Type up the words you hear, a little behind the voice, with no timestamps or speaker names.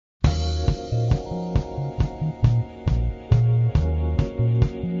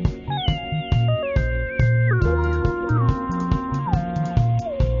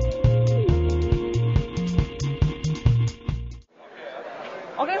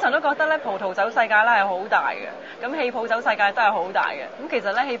常都覺得咧葡萄酒世界咧係好大嘅，咁氣泡酒世界都係好大嘅。咁其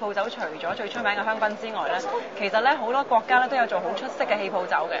實咧氣泡酒除咗最出名嘅香檳之外咧，其實咧好多國家咧都有做好出色嘅氣泡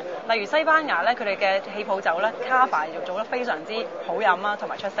酒嘅。例如西班牙咧，佢哋嘅氣泡酒咧 Cava 就做得非常之好飲啦，同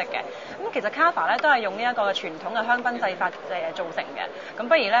埋出色嘅。咁其實 Cava 咧都係用呢一個嘅傳統嘅香檳製法造成嘅。咁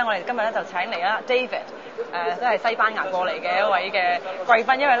不如咧，我哋今日咧就請嚟啦 David， 都係西班牙過嚟嘅一位嘅貴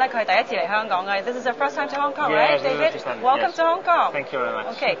賓，因為咧佢係第一次嚟香港嘅。This is your first time to Hong Kong, right, David? Welcome to Hong Kong. Thank you very much.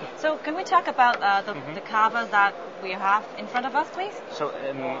 Okay, so can we talk about the Cava that we have in front of us, please? So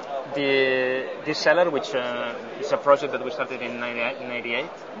this cellar, which is a project that we started in 1998,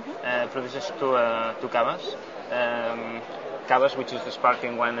 produces two Cavas. Cavas, which is the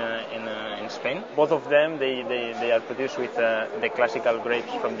sparkling one in Spain. Both of them, they are produced with the classical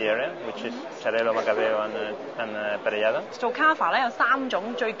grapes from the area, which is Xarel·lo, Macabeo and Parellada. 做 Cava 咧有3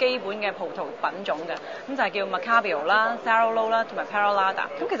種最基本嘅葡萄品種嘅，咁就係叫 Macabeo 啦、Xarel·lo 啦同埋 Parellada。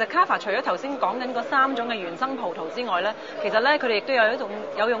咁其實 Cava 除咗頭先講緊嗰3種嘅原生葡萄之外咧，其實咧佢哋亦都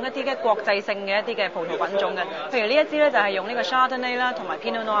有用一啲嘅國際性嘅一啲嘅葡萄品種嘅，譬如呢一支咧就係用呢個 Chardonnay 啦同埋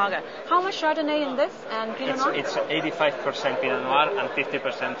Pinot Noir 嘅。How much Chardonnay in this and Pinot Noir? It's 85% Pinot Noir and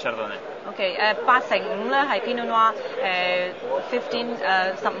 50% Chardonnay. OK， 8/5咧係 Pinot Noir，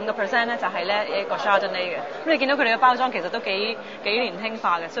 15% 咧就係咧一個 Chardonnay 嘅。咁你見到佢哋嘅包裝其實都幾年輕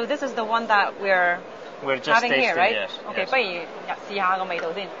化嘅。So this is the one that we're just having here, right? Yes. OK， 不如試下個味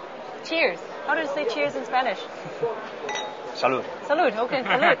道先。Cheers! How do you say cheers in Spanish? Salud. Salud. OK,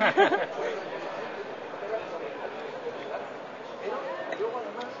 salud.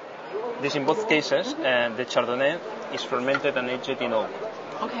 This in both cases, the Chardonnay is fermented and aged in oak.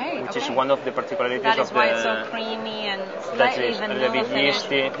 Okay. Which is one of the particularities that of is why it's so creamy and slightly vanilla a little bit finish.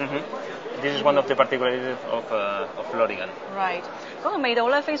 yeasty. This is one of the particularities of Lorigan. Right. 嗰個味道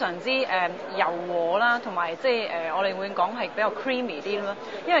咧非常之柔和啦，同埋即係我哋會講係比較 creamy 啲咯，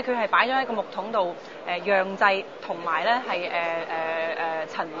因為佢係擺咗喺個木桶度釀製，同埋咧係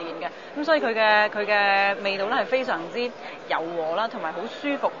陳年嘅，咁所以佢嘅味道咧係非常之柔和啦，同埋好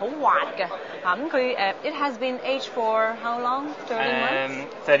舒服、好滑嘅嚇。咁佢it has been aged for how long? 30 months?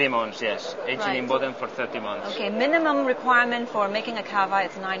 30 months, yes. Aged in bottom for 30 months. Okay, minimum requirement for making a Cava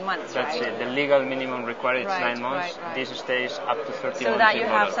is 9 months, That's right? it. The legal minimum required is 9 months. Right. This stays up to 30 so months. So that you in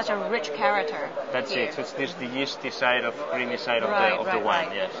have bottle. such a rich character. That's here. it. So it's the yeasty side of creamy side of the wine.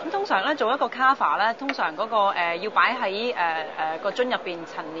 Yes. 咁通常咧做一個 Cava 咧，通常嗰個要擺喺個樽入邊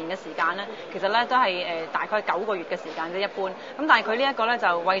陳年嘅時間咧，其實咧都係大概9個月嘅時間啫一般。咁但係佢呢一個咧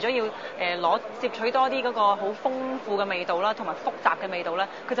就為咗要攝取多啲嗰個好豐富嘅味道啦，同埋複雜嘅味道咧，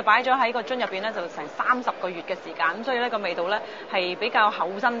佢就擺咗喺個樽入邊咧就成30個月嘅時間。咁所以咧個味道咧係比較厚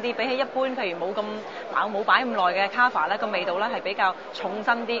身啲，比起一般譬如冇擺咁耐嘅 Cava 咧個味道咧係比較重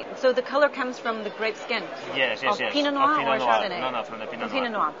身啲。So the color comes from the grape skin. Yes. Pinot Noir or Chardonnay? No, from the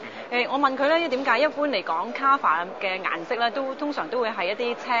Pinot Noir. 我問佢咧點解一般嚟講 Cava 嘅顏色咧通常都會係一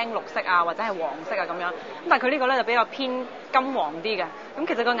啲青綠色啊或者係黃色啊咁樣，咁但係佢呢個咧就比較偏金黃啲嘅。咁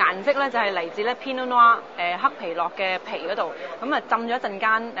其實個顏色咧就係嚟自咧 Pinot Noir 黑皮諾嘅皮嗰度，咁啊浸咗一陣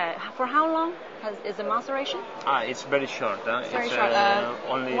間for how long is the maceration? It's very short. Very it's short.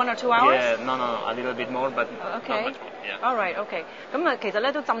 Only 1 or 2 hours? Yeah, no, a little bit more, but okay. Not much more. Yeah. All right, okay. 咁啊，其實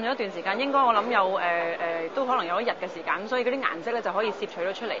咧都浸咗一段時間，應該我諗有都可能有1日嘅時間，所以嗰啲顏色咧就可以攝取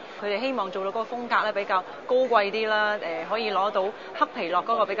到出嚟。佢哋希望做到嗰個風格咧比較高貴啲啦，可以攞到黑皮諾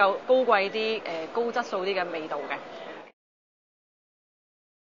嗰個比較高貴啲高質素啲嘅味道嘅。